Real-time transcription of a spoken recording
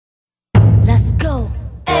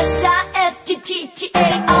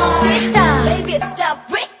Sistar, baby stop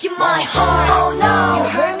breaking my heart. Oh no, you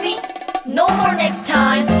hurt me, no more next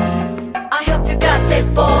time. I hope you got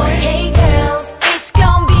that boy. Hey girls, it's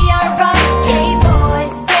gonna be alright. Hey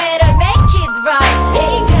boys, better make it right.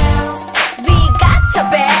 Hey girls, we got your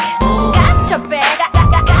back. Got your back,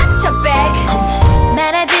 got your back.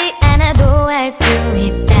 말하지 않아도 알 수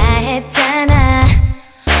있다 했잖아.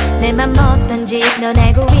 내 맘 어떤지 넌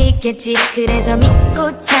알고 있겠지. 그래서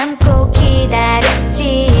믿고 참고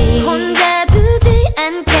기다렸지. 혼자 두지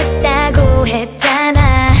않겠다고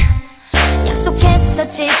했잖아.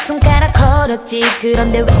 약속했었지, 손가락 걸었지.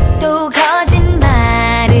 그런데 왜 또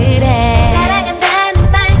거짓말을 해.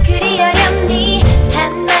 사랑한다는 말 그리 어렵니?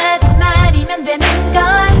 한마디 말이면 되는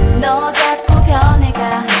걸. 너 자꾸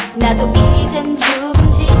변해가. 나도 이젠 조금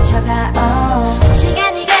지쳐가.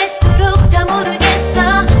 시간이 갈수록 더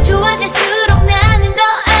모르겠어. 좋아질수록 나는 더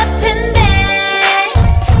아픈데.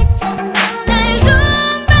 날 좀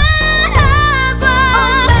바라봐.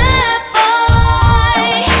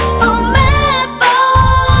 Oh my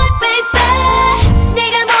boy, baby.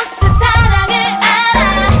 내가 무슨 사랑을 알아.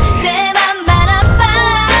 내 맘만 아파.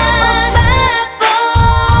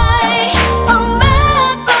 Oh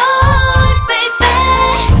my boy, baby.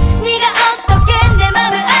 네가 어떻게 내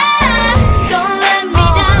맘을 알아. Don't let me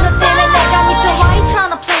down. 너 때문에 내가 미쳐. Why you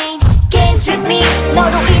tryna play games with me?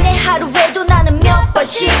 너로 인해 하루에도 나는 몇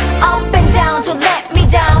번씩 up and down, don't let me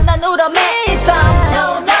down. 난 울어 매일 밤.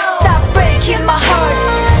 No, no, stop breaking my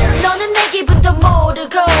heart. 너는 내 기분도 모르고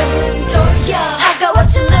돌려. I got what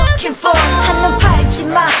you're looking for. 한눈 팔지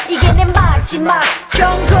마, 이게 내 마지막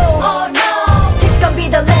경고. Oh no, this gon' be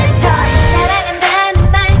the last time.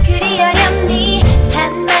 사랑한다는 말 그리 어렵니?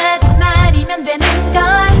 한마디 말이면 되는 걸.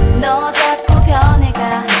 너 자꾸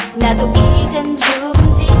변해가. 나도 이젠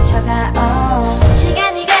조금 지쳐가.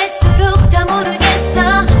 시간이 갈수록 더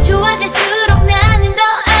모르겠어. 좋아질수록 나는 더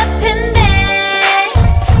아픈데.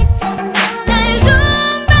 날 좀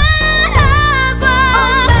바라봐.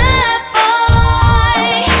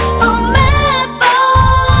 Oh my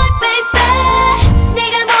boy, baby.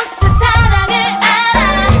 내가 무슨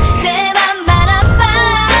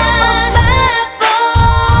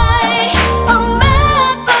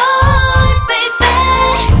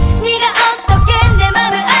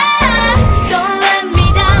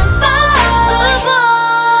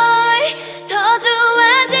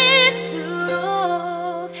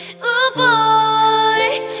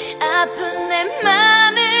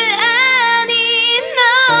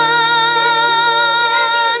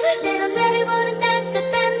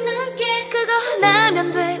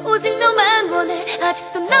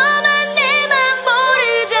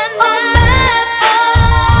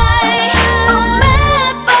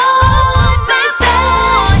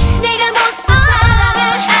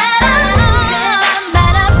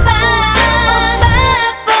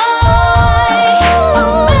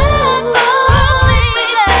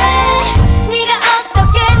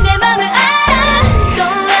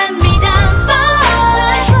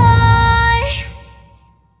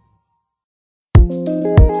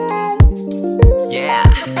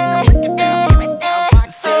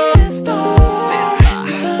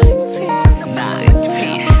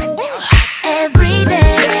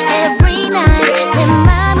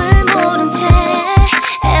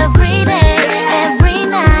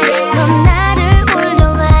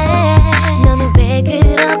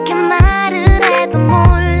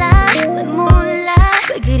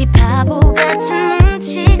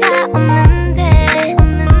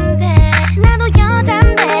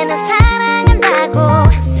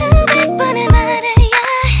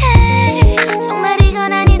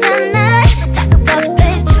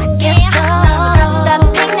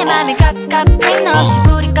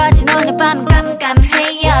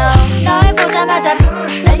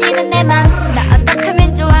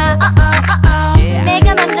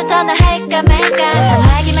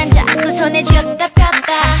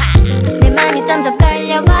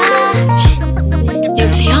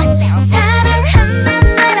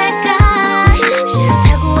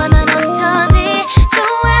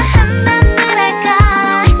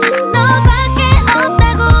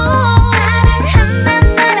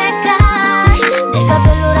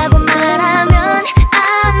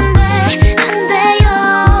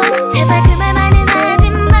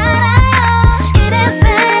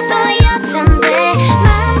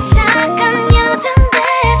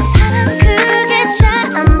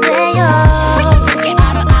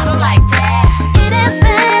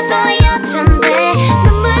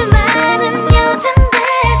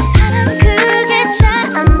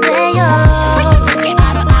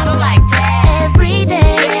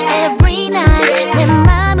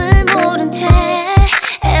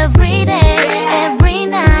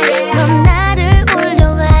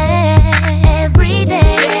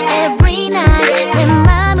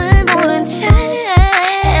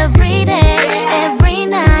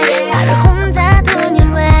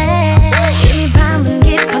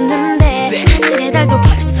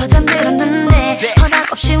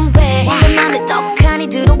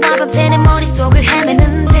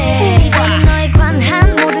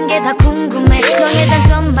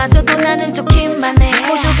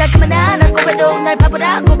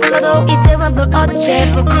너도 이제와 뭘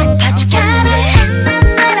어째 보고 봐 죽겠는데